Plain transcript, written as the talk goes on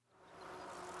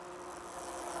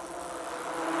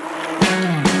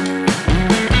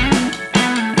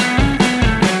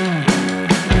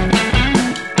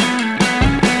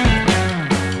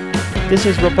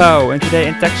This is Rapau, and today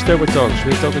in Tax Turbo Talks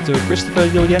we're talking to Christopher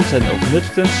Juul Jensen of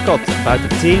Knutton Scott about the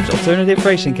team's alternative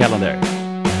racing calendar.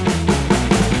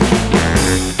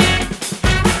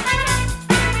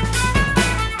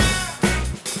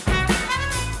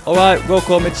 Alright,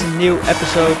 welcome, it's a new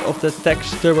episode of the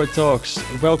Tax Turbo Talks.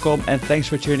 Welcome and thanks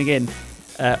for tuning in.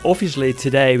 Obviously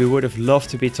today we would have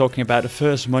loved to be talking about the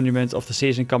first monument of the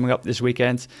season coming up this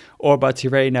weekend, or about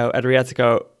Tirreno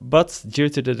Adriatico, but due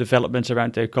to the developments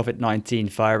around the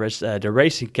COVID-19 virus, the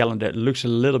racing calendar looks a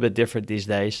little bit different these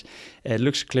days. It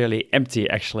looks clearly empty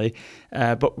actually,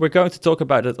 but we're going to talk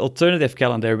about an alternative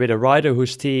calendar with a rider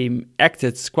whose team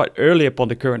acted quite early upon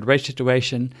the current race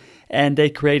situation, and they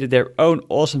created their own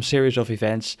awesome series of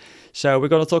events. So we're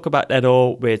going to talk about that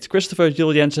all with Christopher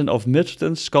Juul Jensen of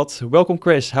Knutton Scott. Welcome,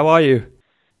 Chris. How are you?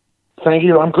 Thank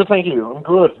you. I'm good, thank you. I'm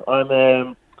good.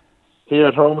 I'm here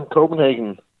at home in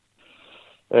Copenhagen,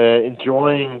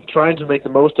 trying to make the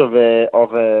most of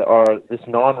this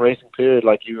non-racing period,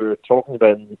 like you were talking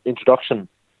about in the introduction.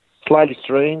 Slightly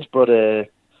strange, but it's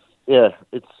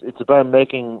about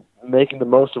making the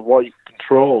most of what you can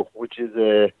control, which is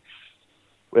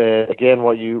again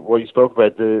what you spoke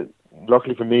about.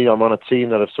 Luckily for me, I'm on a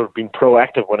team that have sort of been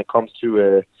proactive when it comes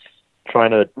to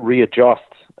trying to readjust,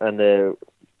 and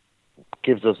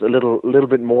gives us a little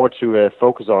bit more to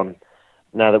focus on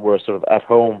now that we're sort of at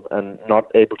home and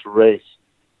not able to race.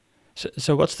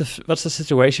 So what's the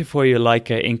situation for you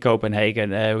like in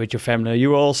Copenhagen with your family? Are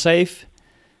you all safe?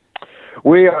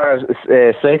 We are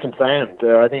safe and sound.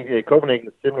 I think Copenhagen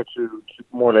is similar to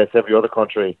more or less every other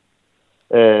country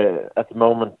at the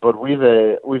moment, but we've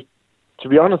to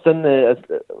be honest,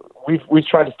 we've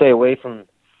tried to stay away from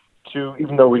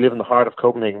even though we live in the heart of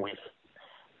Copenhagen,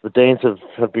 the Danes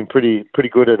have been pretty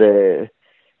good at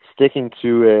sticking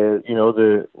to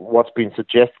what's been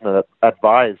suggested and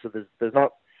advised. So there's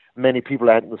not many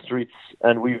people out in the streets,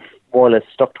 and we've more or less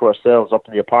stuck to ourselves up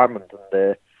in the apartment.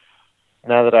 And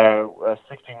now that our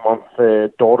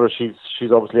 16-month daughter,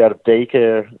 she's obviously out of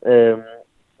daycare,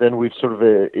 then we've sort of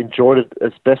enjoyed it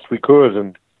as best we could.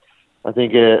 And I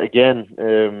think I've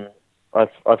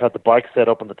had the bike set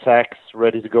up on the tax,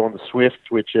 ready to go on the Swift,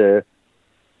 which I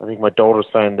think my daughter's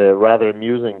found rather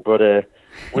amusing. But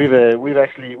we've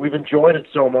enjoyed it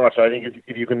so much. I think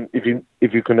if you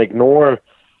can ignore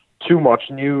too much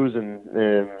news and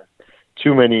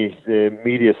too many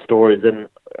media stories, then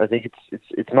I think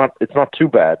it's not too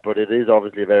bad. But it is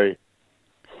obviously a very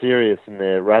serious and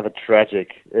rather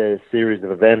tragic series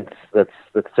of events that's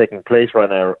taking place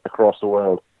right now across the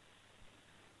world.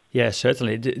 Yeah,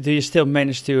 certainly. Do you still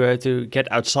manage to get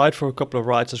outside for a couple of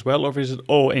rides as well, or is it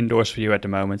all indoors for you at the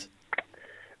moment?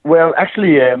 Well,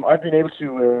 actually, I've been able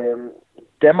to.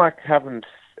 Denmark haven't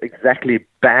exactly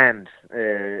banned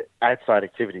outside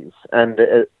activities, and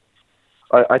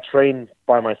I train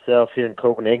by myself here in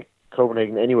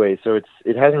Copenhagen anyway, so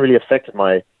it hasn't really affected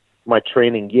my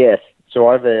training yet. So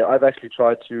I've actually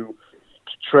tried to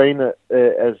train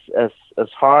as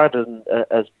hard and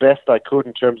as best I could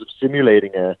in terms of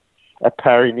simulating a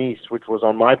Paris-Nice, which was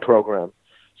on my program.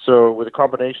 So with a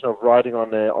combination of riding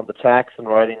on the tax and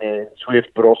riding in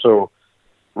Swift, but also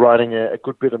riding a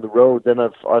good bit on the road, then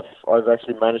I've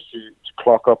actually managed to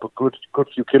clock up a good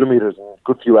few kilometers and a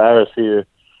good few hours here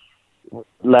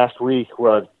last week,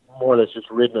 where I've more or less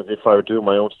just ridden as if I were doing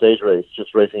my own stage race,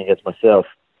 just racing against myself.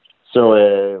 So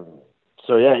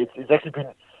yeah, it's actually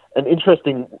been an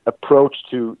interesting approach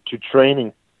to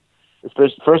training.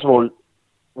 First of all,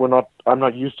 I'm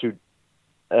not used to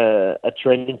a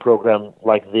training program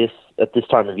like this at this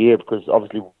time of year, because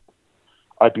obviously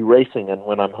I'd be racing, and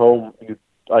when I'm home,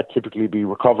 I'd typically be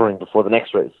recovering before the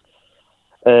next race.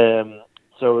 So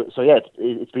yeah,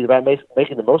 it's been about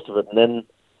making the most of it, and then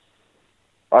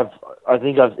I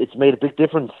think it's made a big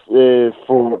difference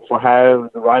for how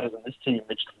the riders on this team,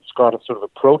 Mitch and Scott, have sort of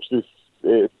approached this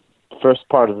first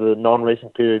part of the non-racing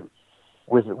period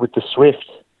with the Swift,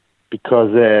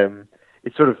 because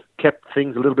it sort of kept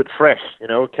things a little bit fresh, it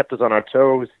kept us on our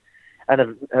toes,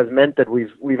 and has meant that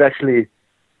we've actually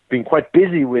been quite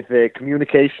busy with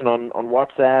communication on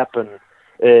WhatsApp and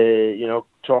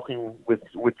talking with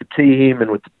the team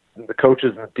and with the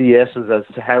coaches and the DSs as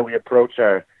to how we approach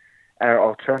our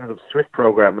alternative Swift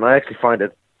program. And I actually find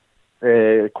it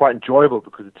quite enjoyable,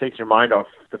 because it takes your mind off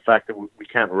the fact that we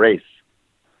can't race.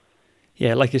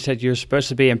 Yeah, like you said, you're supposed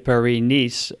to be in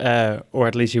Paris-Nice, or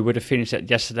at least you would have finished it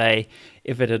yesterday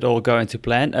if it had all going to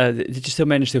plan. Did you still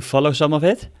manage to follow some of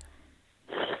it?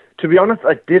 To be honest,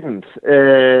 I didn't,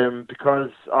 because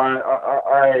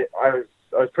I was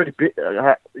pretty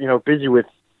busy with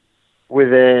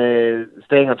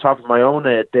staying on top of my own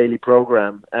daily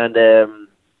program, and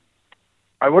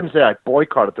I wouldn't say I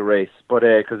boycotted the race, but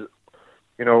because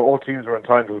all teams were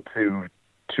entitled to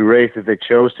race if they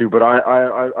chose to. But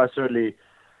I certainly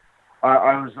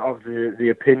I was of the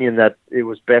opinion that it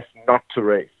was best not to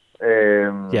race.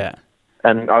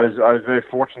 And I was very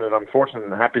fortunate. I'm fortunate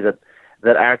and happy that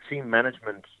our team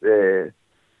management, it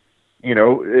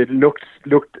looked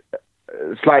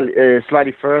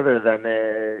slightly further than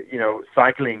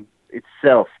cycling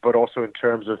itself, but also in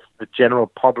terms of the general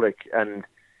public and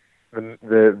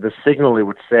the signal it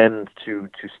would send to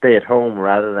stay at home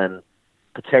rather than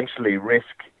potentially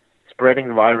risk spreading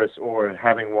the virus or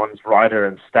having one's rider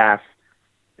and staff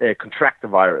contract the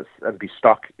virus and be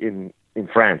stuck in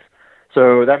France.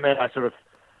 So that meant I sort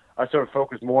of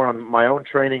focused more on my own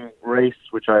training race,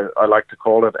 which I like to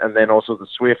call it, and then also the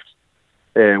Swift,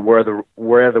 where the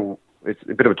it's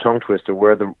a bit of a tongue twister,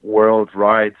 where the World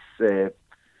Rides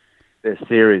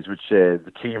series, which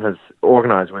the team has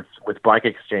organized with Bike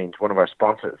Exchange, one of our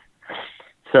sponsors.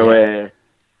 So I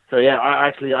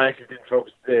actually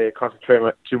didn't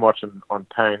concentrate too much on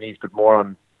Paris, but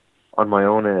more on my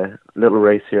own little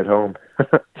race here at home.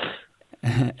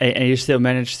 And you still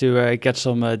managed to get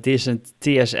some decent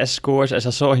TSS scores, as I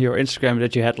saw on your Instagram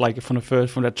that you had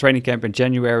from that training camp in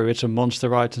January with some monster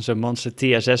rides and some monster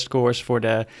TSS scores for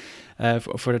the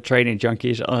training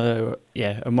junkies,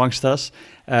 amongst us.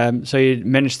 So you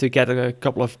managed to get a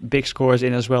couple of big scores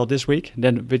in as well this week.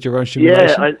 Then with your own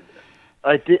simulation. Yeah,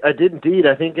 I did indeed.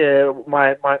 I think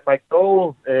my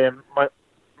goal,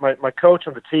 my coach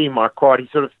on the team, Mark Quad, he's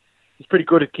pretty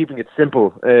good at keeping it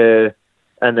simple.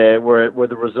 And where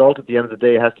the result at the end of the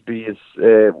day has to be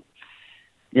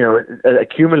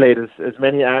accumulate as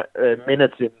many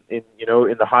minutes in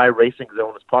the high racing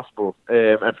zone as possible.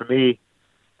 And for me,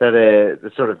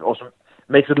 that sort of also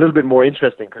makes it a little bit more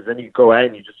interesting, because then you go out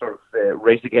and you just sort of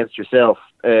race against yourself.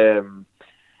 And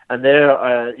there,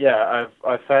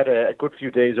 I've had a good few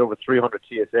days over 300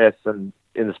 TSS and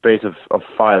in the space of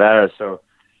 5 hours. So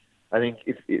I think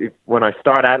if when I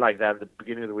start out like that at the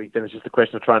beginning of the week, then it's just a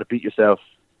question of trying to beat yourself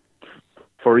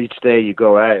for each day you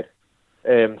go out.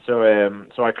 So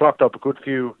I clocked up a good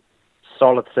few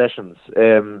solid sessions.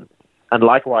 And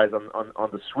likewise on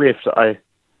the Swift, I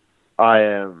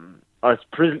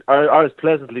was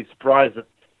pleasantly surprised at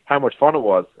how much fun it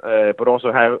was, but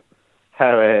also how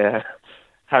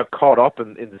caught up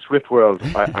in the Swift world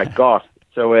I got.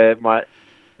 So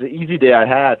the easy day I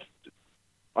had,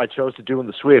 I chose to do in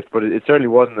the Swift, but it certainly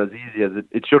wasn't as easy as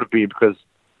it should have been, because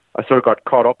I sort of got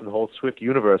caught up in the whole Swift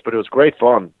universe. But it was great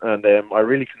fun, and I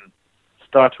really can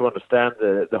start to understand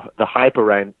the hype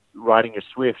around riding your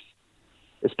Swifts.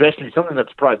 Especially something that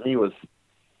surprised me was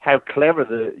how clever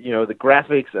the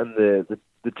graphics and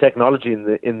the technology in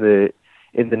the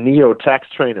Neo Tax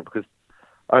Trainer, because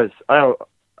I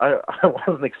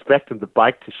wasn't expecting the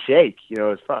bike to shake.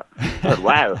 It's fun.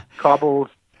 Wow, cobbled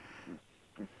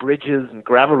bridges and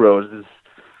gravel roads is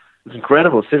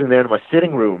incredible. Sitting there in my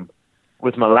sitting room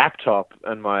with my laptop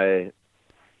and my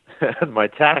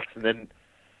tax, and then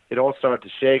it all started to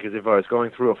shake as if I was going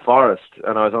through a forest,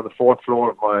 and I was on the 4th floor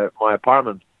of my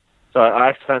apartment. So I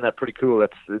actually found that pretty cool.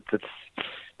 I'm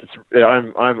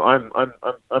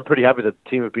pretty happy that the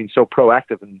team have been so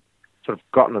proactive and sort of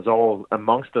gotten us all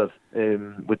amongst us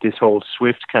with this whole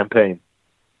Swift campaign.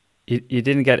 You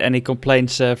didn't get any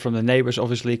complaints from the neighbors,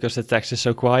 obviously, because the tax is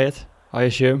so quiet, I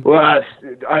assume? Well,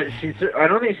 I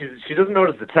don't think she doesn't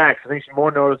notice the tax. I think she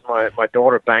more noticed my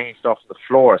daughter banging stuff on the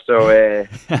floor. So, I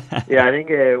think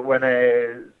when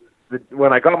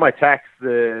I got my tax,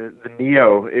 the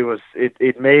Neo,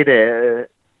 it made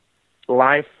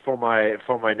life for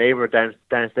my neighbor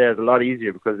downstairs a lot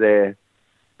easier, because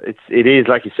it is,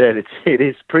 like you said, it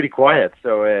is pretty quiet.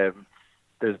 So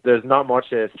there's not much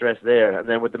stress there. And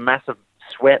then with the massive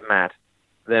sweat mat,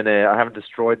 then I haven't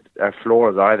destroyed our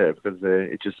floors either, because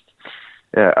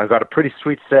I've got a pretty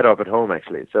sweet setup at home,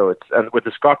 actually. So and with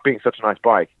the Scott being such a nice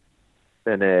bike,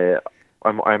 then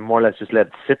I more or less just let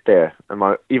it sit there,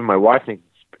 and even my wife thinks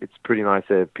it's a pretty nice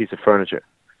piece of furniture.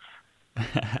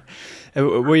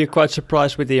 Were you quite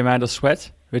surprised with the amount of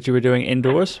sweat that you were doing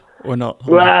indoors, or not?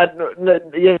 Well,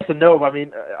 yes and no. I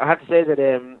mean, I have to say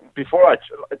that before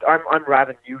I'm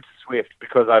rather new to Swift,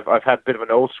 because I've had a bit of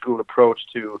an old school approach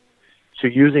to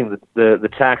using the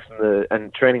tax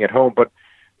and training at home. But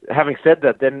having said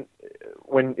that, then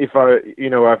if I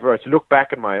were to look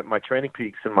back at my training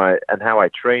peaks and how I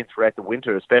train throughout the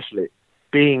winter, especially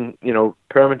being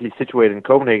permanently situated in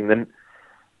Copenhagen, then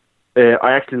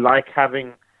I actually like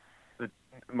having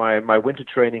my winter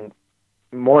training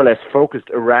more or less focused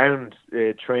around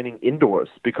training indoors,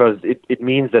 because it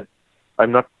means that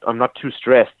I'm not too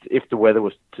stressed if the weather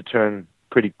was to turn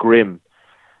pretty grim.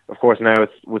 of course, now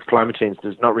with climate change,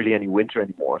 there's not really any winter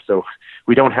anymore. So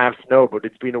we don't have snow, but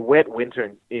it's been a wet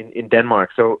winter in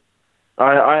Denmark. So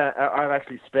I've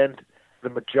actually spent the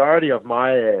majority of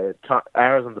my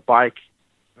hours on the bike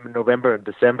in November and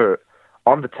December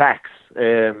on the tacks.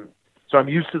 So I'm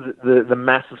used to the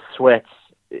massive sweats,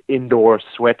 indoor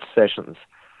sweat sessions.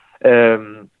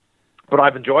 But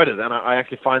I've enjoyed it, and I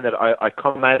actually find that I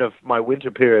come out of my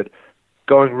winter period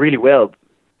going really well,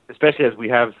 especially as we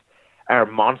have our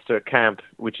monster camp,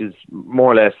 which is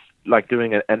more or less like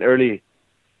doing an early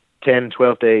 10,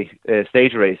 12-day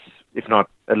stage race, if not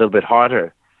a little bit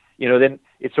harder. Then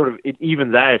it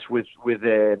evens out with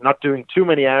not doing too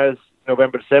many hours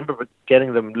November, December, but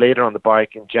getting them later on the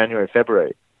bike in January,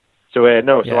 February. So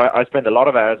So I spend a lot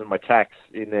of hours on my tacks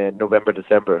in November,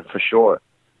 December for sure.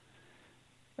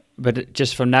 But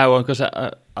just from now on, because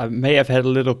I may have had a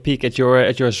little peek at your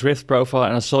Zwift profile,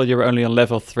 and I saw you were only on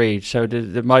level 3. So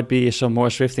there might be some more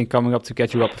Zwifting coming up to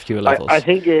get you up a few levels. I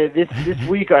think this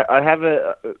week I have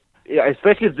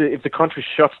especially if the country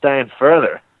shuts down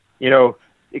further,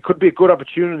 it could be a good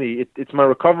opportunity. It's my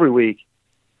recovery week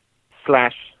 /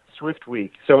 Zwift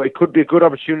week, so it could be a good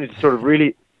opportunity to sort of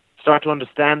really start to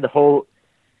understand the whole.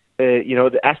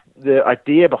 The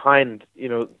idea behind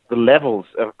the levels.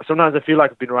 Sometimes I feel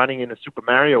like I've been running in a Super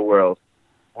Mario world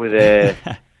with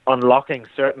unlocking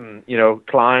certain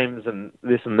climbs and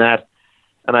this and that,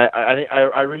 and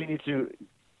I really need to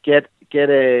get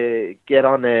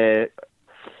on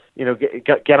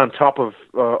top of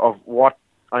what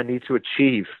I need to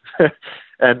achieve,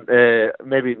 and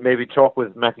maybe talk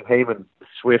with Matthew Heyman,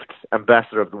 Zwift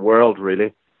ambassador of the world,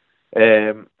 really,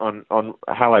 on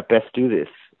how I best do this.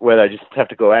 Whether I just have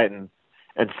to go out and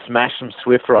smash some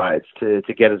Zwift rides to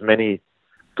get as many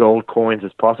gold coins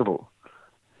as possible.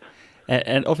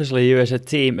 And obviously, you as a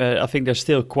team, I think there's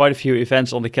still quite a few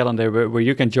events on the calendar where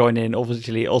you can join in.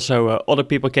 Obviously, also other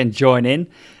people can join in.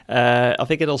 I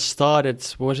think it all started,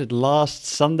 was it last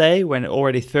Sunday, when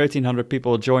already 1,300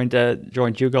 people joined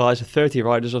you guys, 30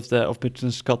 riders of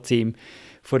Mitchelton Scott team,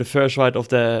 for the first ride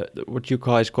of what you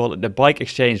guys call the Bike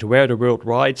Exchange Where the World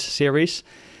Rides series.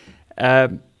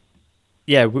 Absolutely.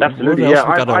 Yeah,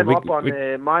 I'm up on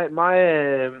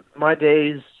my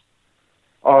days.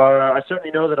 I certainly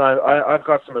know that I've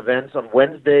got some events on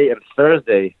Wednesday and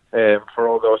Thursday for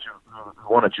all those who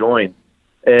want to join,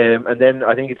 and then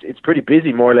I think it's pretty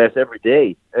busy more or less every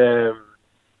day.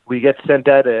 We get sent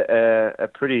out a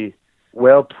pretty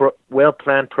well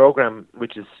planned program,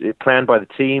 which is planned by the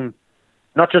team,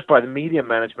 not just by the media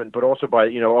management, but also by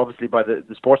obviously by the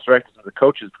sports directors and the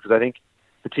coaches, because I think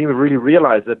the team have really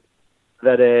realized that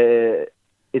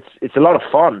it's a lot of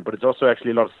fun, but it's also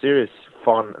actually a lot of serious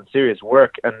fun and serious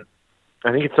work. And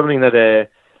I think it's something that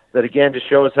again just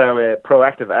shows how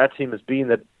proactive our team has been.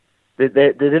 That they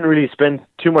didn't really spend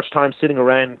too much time sitting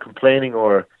around complaining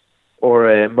or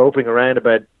moping around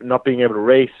about not being able to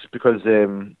race, because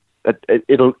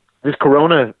this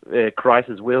Corona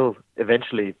crisis will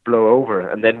eventually blow over,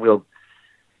 and then we'll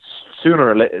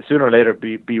sooner or later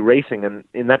be racing. And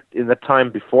in that time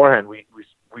beforehand, we're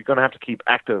going to have to keep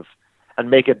active and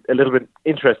make it a little bit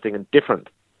interesting and different.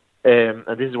 And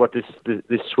this is what this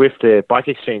Zwift Bike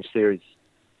Exchange series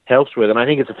helps with. And I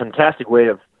think it's a fantastic way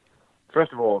of,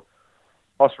 first of all,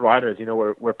 us riders,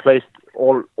 we're placed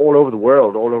all over the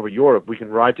world, all over Europe. We can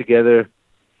ride together,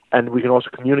 and we can also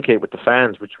communicate with the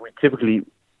fans, which we typically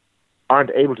aren't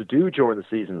able to do during the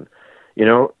season.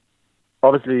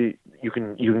 Obviously you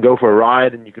can go for a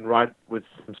ride and you can ride with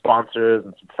some sponsors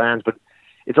and some fans, but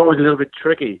it's always a little bit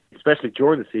tricky, especially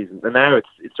during the season. And now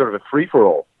it's sort of a free for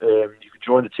all. You can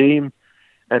join the team,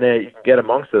 and you can get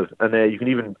amongst it, and you can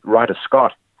even ride a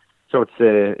Scott. So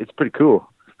it's pretty cool.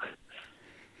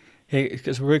 Hey,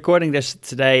 because we're recording this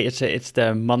today, it's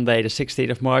the Monday, the 16th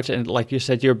of March, and like you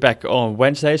said, you're back on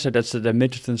Wednesday, so that's the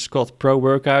Mitchelton Scott Pro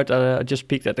Workout. I just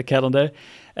peeked at the calendar,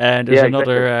 and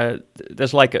there's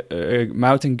there's like a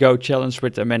Mountain Goat Challenge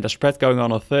with Amanda Spratt going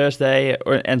on Thursday,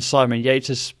 and Simon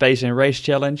Yates' Pace and Race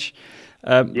Challenge.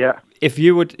 If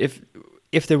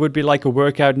there would be like a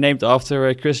workout named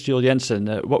after Chris Juul Jensen,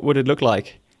 what would it look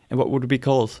like, and what would it be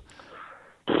called?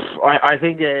 I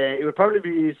think it would probably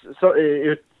be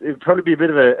it would probably be a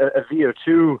bit of a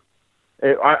VO2.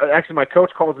 Actually, my coach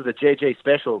calls it a JJ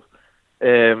special.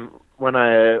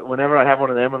 Whenever I have one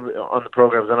of them on the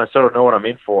programs, then I sort of know what I'm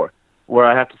in for. Where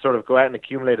I have to sort of go out and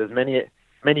accumulate as many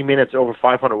minutes over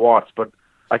 500 watts, but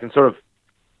I can sort of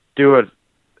do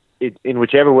it in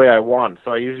whichever way I want.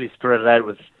 So I usually spread it out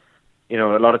with a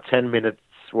lot of 10 minutes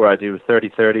where I do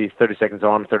 30 seconds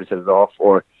on, 30 seconds off,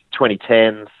 or 20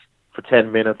 10s for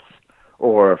 10 minutes,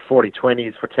 or 40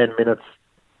 20s for 10 minutes.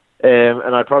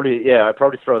 And I'd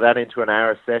probably throw that into an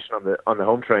hour session on the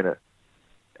home trainer.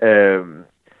 And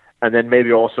then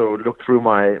maybe also look through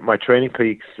my training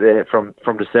peaks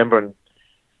from December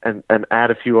and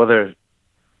add a few other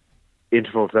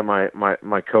intervals that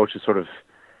my coach has sort of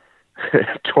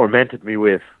tormented me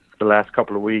with the last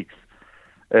couple of weeks,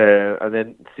 and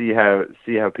then see how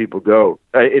people go.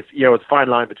 It's it's a fine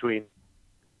line between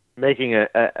making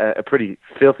a pretty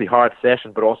filthy hard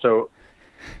session, but also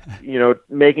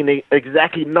making it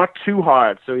exactly not too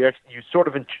hard. So you sort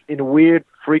of in a weird,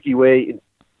 freaky way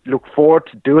look forward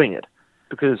to doing it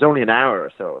because it's only an hour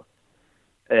or so,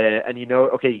 and you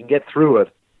can get through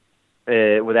it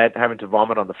without having to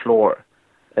vomit on the floor.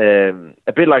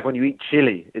 A bit like when you eat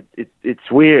chili,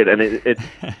 it's weird, and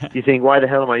you think, why the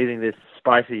hell am I eating this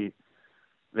spicy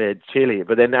chili?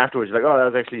 But then afterwards, you're like, oh,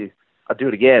 that was actually, I'll do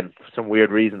it again for some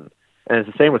weird reason. And it's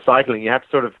the same with cycling. You have to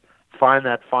sort of find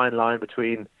that fine line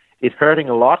between it hurting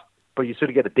a lot, but you sort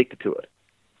of get addicted to it.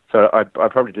 So I'd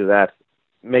probably do that.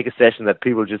 Make a session that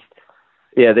people just,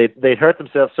 they hurt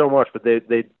themselves so much, but they at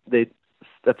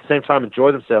the same time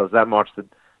enjoy themselves that much that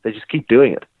they just keep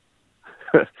doing it.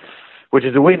 Which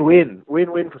is a win-win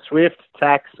for Zwift,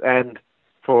 Tax, and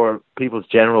for people's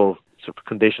general sort of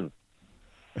condition.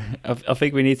 I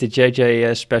think we need the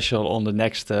JJ special on the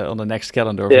next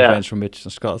calendar of events from Mitch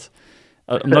and Scott.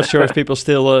 I'm not sure if people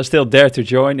still dare to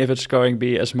join, if it's going to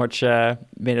be as much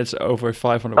minutes over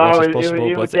 500 words as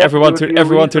possible, but everyone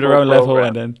to their own level,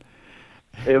 and then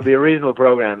it'll be a reasonable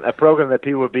program that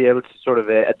people will be able to sort of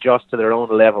adjust to their own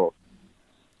level,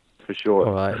 for sure.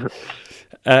 All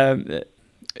right.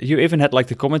 You even had like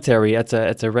the commentary at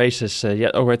the races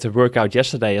or at the workout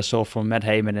yesterday. I saw from Matt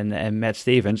Heyman and Matt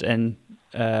Stevens, and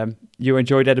you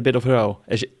enjoyed that a bit of well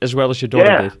as well as your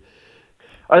daughter did.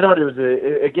 I thought it was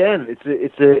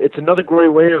it's another great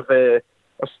way of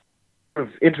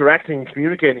interacting and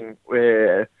communicating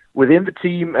within the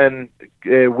team and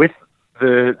with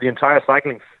the entire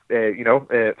cycling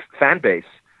fan base.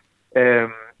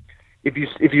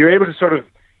 If you're able to sort of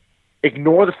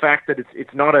ignore the fact that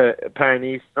it's not a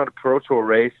Pyrenees, it's not a Pro Tour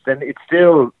race, then it's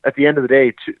still, at the end of the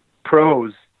day,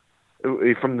 pros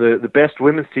from the best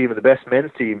women's team and the best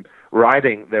men's team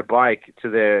riding their bike to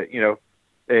their,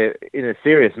 in a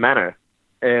serious manner.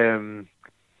 And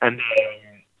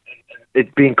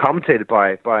it being commentated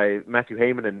by Matthew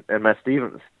Heyman and Matt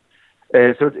Stevens.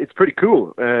 So it's pretty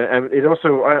cool. And it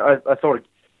also, I thought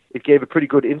it gave a pretty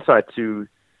good insight to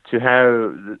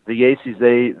how the Yacies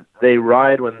they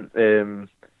ride when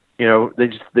they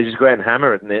just go out and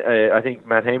hammer it. And I think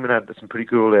Matt Heyman had some pretty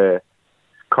cool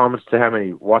comments to how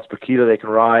many watts per kilo they can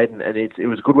ride, and it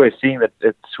was a good way of seeing that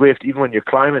at Zwift, even when you're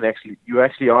climbing, you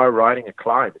actually are riding a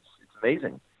climb. It's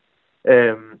amazing.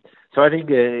 So I think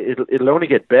it'll only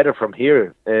get better from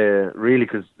here, really,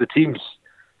 because the teams.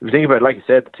 If you think about it, like you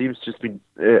said, the team's just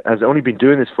has only been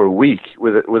doing this for a week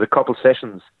with a couple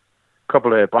sessions,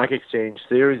 couple of bike exchange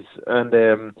series, and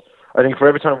I think for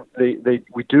every time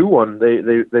we do one,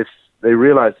 they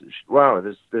realize, wow,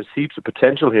 there's heaps of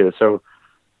potential here. So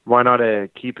why not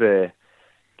keep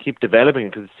developing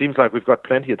it? Because it seems like we've got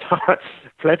plenty of time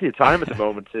at the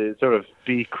moment to sort of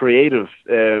be creative.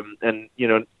 And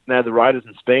now the riders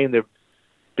in Spain, they're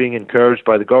being encouraged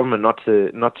by the government not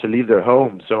to leave their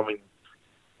homes. So I mean,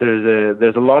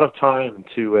 there's a lot of time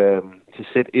to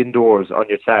sit indoors on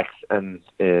your tax and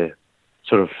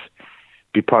sort of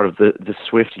be part of the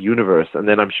Zwift universe. And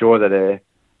then I'm sure that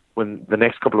when the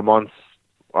next couple of months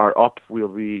are up, we'll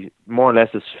be more or less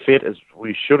as fit as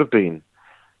we should have been.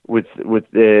 With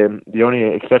the only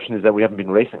exception is that we haven't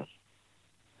been racing.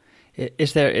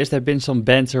 Is there been some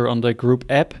banter on the group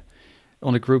app,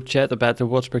 on the group chat about the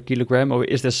watts per kilogram, or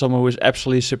is there someone who is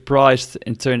absolutely surprised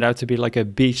and turned out to be like a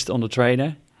beast on the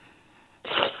trainer?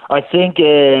 I think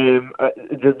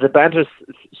the banter's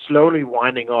slowly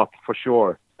winding up for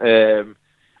sure. I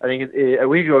think a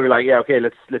week ago we were like, yeah, okay,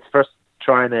 let's first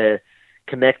try and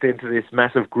connect into this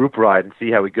massive group ride and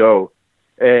see how we go.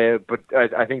 But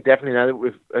I think definitely now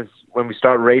that when we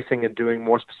start racing and doing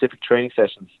more specific training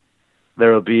sessions,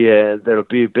 there'll be a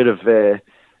bit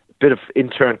of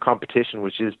intern competition,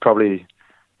 which is probably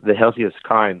the healthiest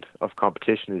kind of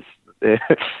competition, is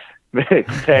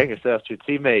comparing yourself to your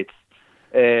teammates.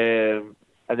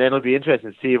 And then it'll be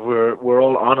interesting to see if we're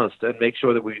all honest and make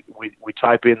sure that we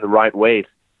type in the right weight,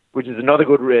 which is another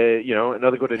good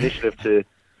initiative to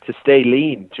stay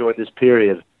lean during this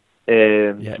period,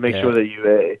 to make sure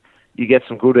that you get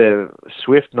some good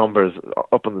Zwift numbers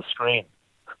up on the screen.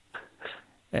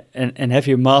 And have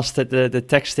you mastered the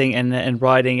texting and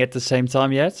riding at the same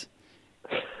time yet?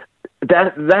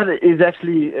 That is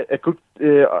actually a good.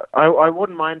 I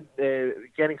wouldn't mind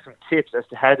getting some tips as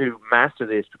to how to master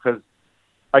this, because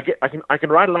I can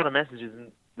write a lot of messages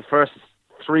in the first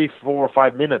 3, 4, or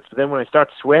 5 minutes, but then when I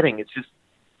start sweating,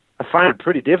 I find it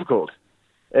pretty difficult.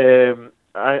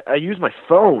 I use my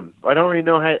phone. I don't really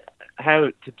know how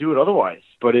to do it otherwise,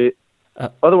 but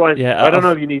otherwise, I don't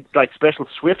know if you need like special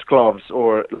Swift gloves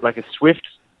or like a Swift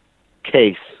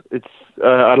case.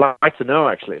 I'd like to know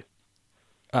actually.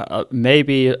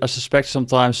 Maybe I suspect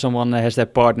sometimes someone has their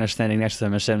partner standing next to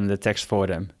them and sending the text for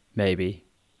them. Maybe.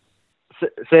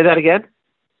 Say that again?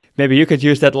 Maybe you could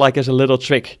use that like as a little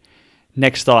trick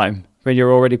next time when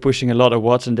you're already pushing a lot of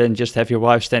watts, and then just have your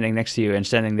wife standing next to you and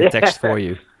sending the text for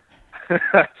you.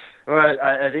 Well,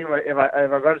 I think if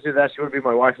I got to do that, she wouldn't be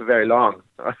my wife for very long.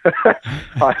 I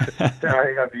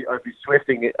think I'd be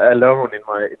swifting alone in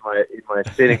my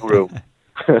sitting room.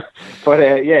 But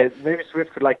maybe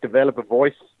Swift could like develop a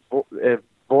voice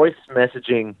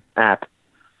messaging app.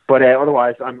 But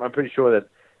otherwise, I'm pretty sure that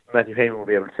Matthew Heyman will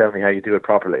be able to tell me how you do it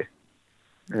properly.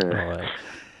 All right.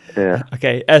 Yeah.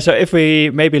 Okay. So if we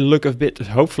maybe look a bit,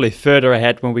 hopefully further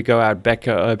ahead when we go out back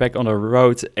on the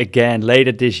road again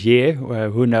later this year,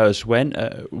 who knows when?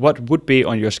 What would be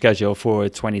on your schedule for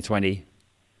 2020?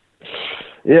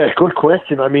 Yeah, good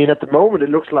question. I mean, at the moment, it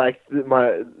looks like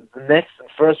the next and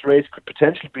first race could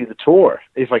potentially be the Tour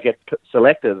if I get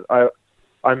selected.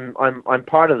 I'm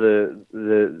part of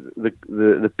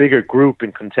the bigger group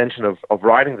in contention of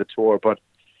riding the Tour, but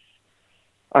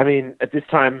I mean, at this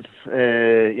time,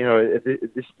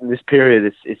 this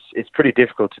period, it's pretty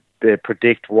difficult to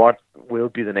predict what will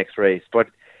be the next race. But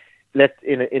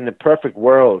in the perfect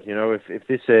world, if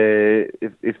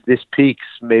this peaks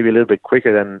maybe a little bit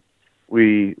quicker than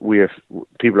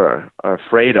people are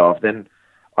afraid of, then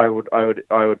I would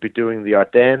be doing the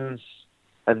Ardennes,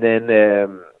 and then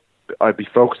I'd be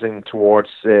focusing towards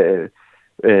a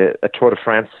Tour de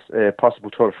France,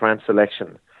 possible Tour de France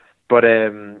selection. But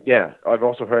I've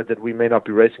also heard that we may not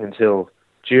be racing until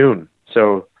June,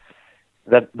 so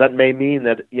that may mean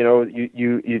that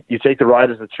you take the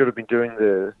riders that should have been doing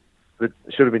the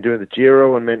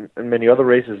Giro and many other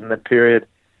races in that period.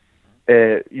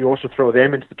 You also throw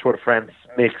them into the Tour de France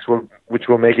mix, which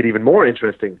will make it even more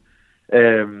interesting,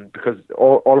 because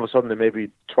all of a sudden there may be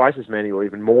twice as many or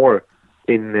even more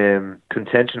in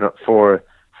contention for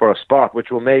a spot,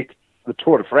 which will make the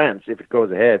Tour de France, if it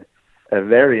goes ahead, a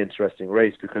very interesting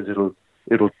race, because it'll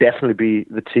definitely be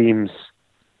the team's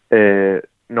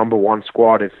number one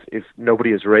squad if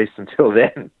nobody has raced until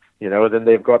then. Then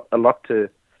they've got a lot to,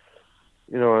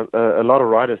 a lot of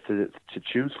riders to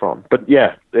choose from. But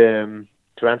to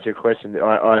answer your question,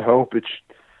 I hope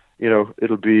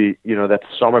it'll be that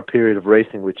summer period of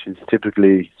racing, which is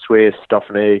typically Swiss,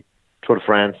 Dauphiné, Tour de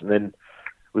France, and then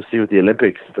we'll see with the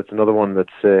Olympics. That's another one that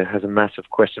has a massive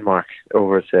question mark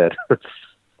over its head.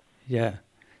 Yeah,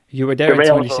 you were there in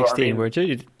 2016, weren't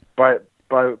you? By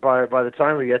the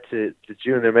time we get to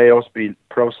June, there may also be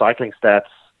pro cycling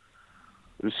stats,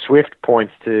 Swift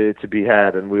points to be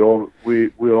had, and we'll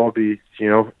all be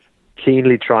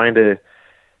keenly trying to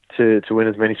win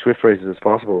as many Swift races as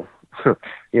possible.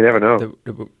 You never know.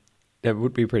 That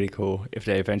would be pretty cool if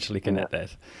they eventually can add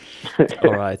that.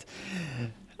 All right.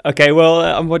 Okay, well,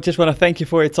 I just want to thank you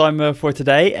for your time for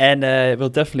today, and we're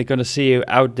definitely going to see you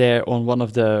out there on one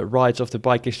of the rides of the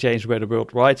Bike Exchange Where the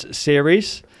World Rides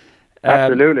series.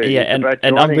 Absolutely. And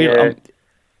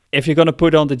if you're going to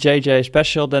put on the JJ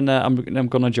special, then I'm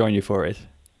going to join you for it.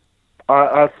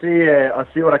 I'll see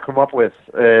what I come up with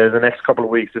the next couple of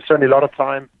weeks. There's certainly a lot of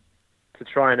time to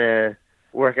try and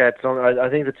work out something. I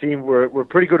think the team we're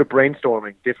pretty good at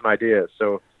brainstorming different ideas.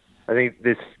 So I think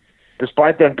this.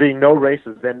 Despite there being no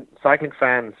races, then cycling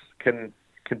fans can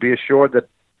be assured that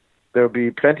there will be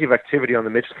plenty of activity on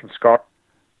the Mitchelton Scott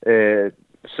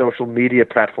social media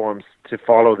platforms to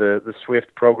follow the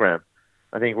Swift program.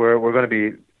 I think we're going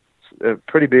to be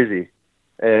pretty busy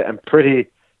and pretty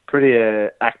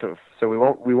active. So we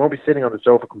won't be sitting on the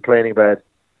sofa complaining about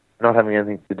not having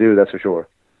anything to do. That's for sure.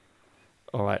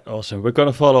 All right, awesome. We're going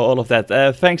to follow all of that.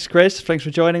 Thanks, Chris. Thanks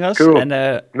for joining us. Cool. And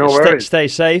no worries. Stay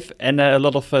safe, and a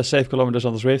lot of safe kilometers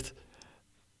on the Zwift.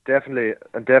 Definitely.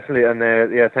 And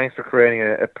thanks for creating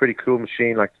a pretty cool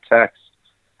machine like the Tax.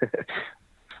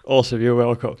 Awesome, you're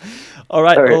welcome. All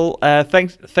right, well,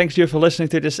 thanks you for listening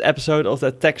to this episode of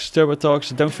the Tax Turbo Talks.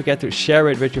 Don't forget to share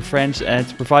it with your friends and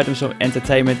to provide them some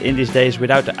entertainment in these days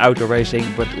without the outdoor racing.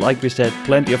 But like we said,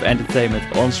 plenty of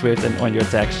entertainment on Zwift and on your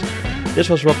Tax. This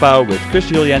was Rob Pauw with Chris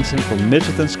Juliansen from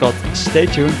Mitchelton Scott. Stay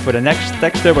tuned for the next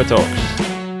Tax Turbo Talks.